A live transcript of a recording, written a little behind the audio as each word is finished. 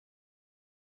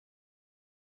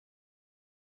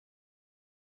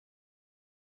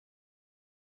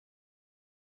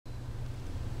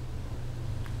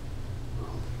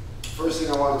first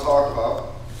thing I want to talk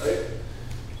about, right,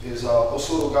 is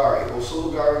Osotogari.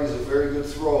 Osotogari is a very good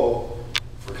throw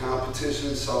for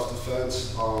competition,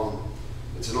 self-defense.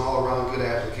 It's an all-around good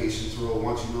application throw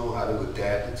once you know how to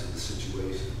adapt it to the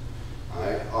situation. All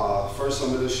right. First,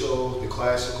 I'm going to show the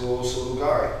classical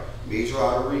Osotogari, major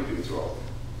outer reaping throw.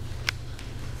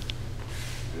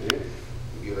 Okay.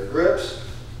 We get our grips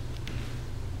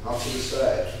out to the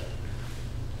side,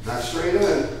 not straight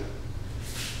in.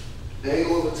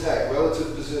 Angle of attack,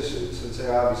 relative position. Sensei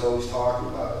Abi's always talking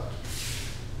about it.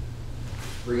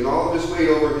 Bringing all of his weight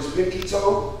over his pinky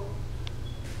toe,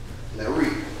 and then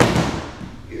reap.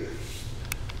 Here.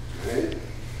 Alright?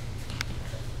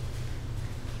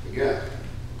 Again,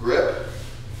 grip,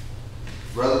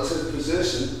 relative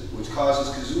position, which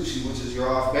causes kazushi, which is your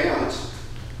off balance,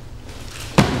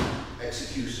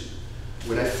 execution.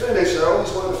 When I finish, I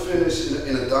always want to finish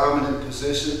in a dominant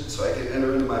position so I can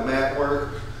enter into my mat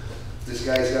work. This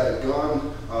guy's got a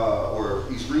gun, or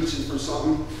he's reaching for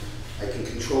something, I can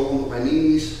control him with my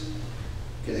knees,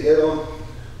 can hit him,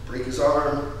 break his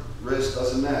arm, wrist,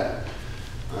 doesn't matter.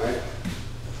 All right.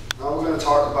 Now we're going to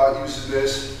talk about using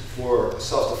this for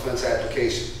self-defense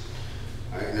application.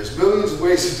 All right. And there's millions of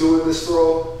ways of doing this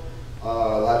throw. A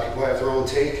lot of people have their own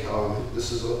take.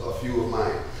 This is a few of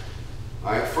mine.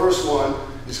 All right. First one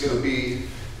is going to be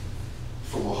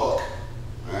from a hook.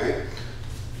 All right.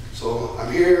 So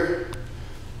I'm here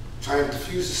trying to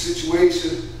defuse the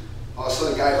situation. All of a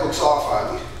sudden, a guy hooks off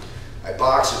on me. I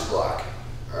box his block.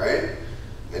 All right.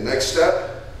 The next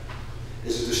step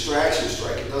is a distraction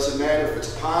strike. It doesn't matter if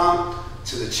it's a palm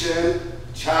to the chin,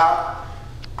 chop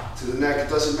to the neck. It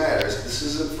doesn't matter. This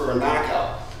isn't for a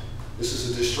knockout. This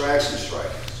is a distraction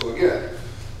strike. So again,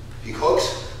 he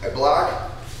hooks, I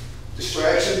block,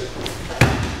 distraction,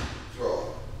 throw.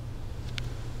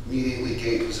 Immediately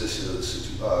gain position of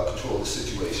the control of the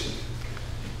situation.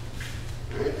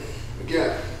 All right.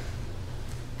 Again,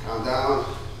 calm down.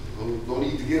 No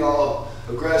need to get all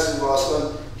aggressive. All of a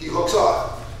sudden, he hooks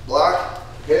off. Block,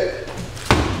 hit,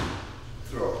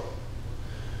 throw.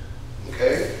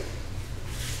 Okay.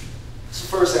 It's the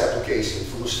first application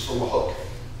from a hook.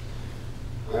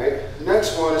 All right. The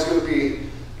next one is going to be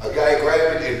a guy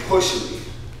grabbing and pushing me.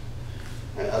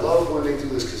 And I love when they do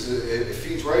this because it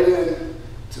feeds right in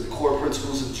to the core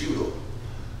principles of Judo,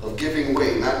 of giving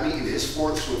weight, not meeting his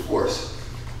force with force.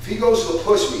 If he goes to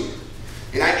push me,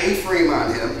 and I A-frame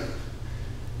on him,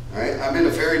 all right, I'm in a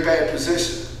very bad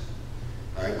position.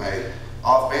 All right, my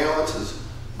off balance is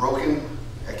broken,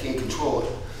 I can't control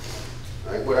it.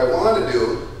 All right, what I want to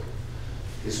do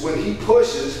is when he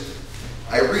pushes,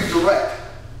 I redirect.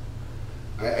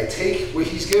 All right, I take what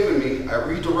he's giving me, I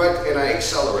redirect and I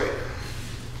accelerate.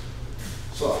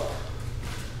 So,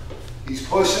 he's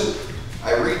pushing,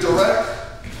 I redirect,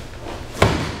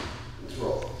 and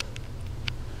throw.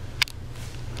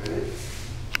 Right.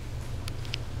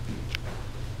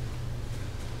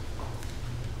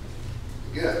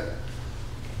 Again,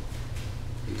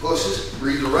 he pushes,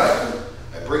 redirect him,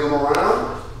 I bring him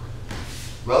around,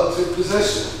 relative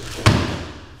position,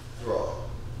 throw.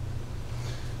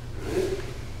 Right.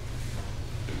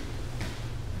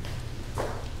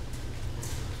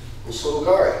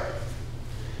 Osotogari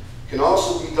can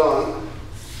also be done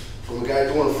from a guy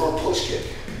doing a front push kick.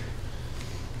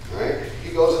 All right,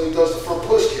 he goes and he does the front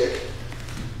push kick.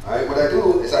 All right, what I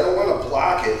do is I don't want to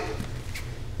block it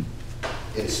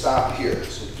and stop here.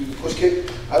 So do the push kick.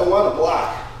 I don't want to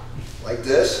block like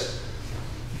this.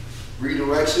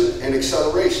 Redirection and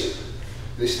acceleration.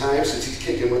 This time, since he's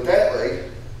kicking with that leg,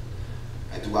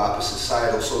 I do opposite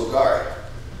side Osotogari.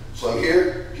 So I'm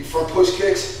here. He front push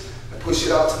kicks. I push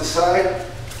it out to the side,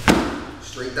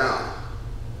 straight down.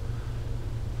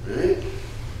 All right.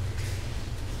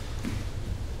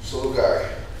 Osotogari.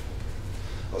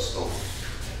 Let's go.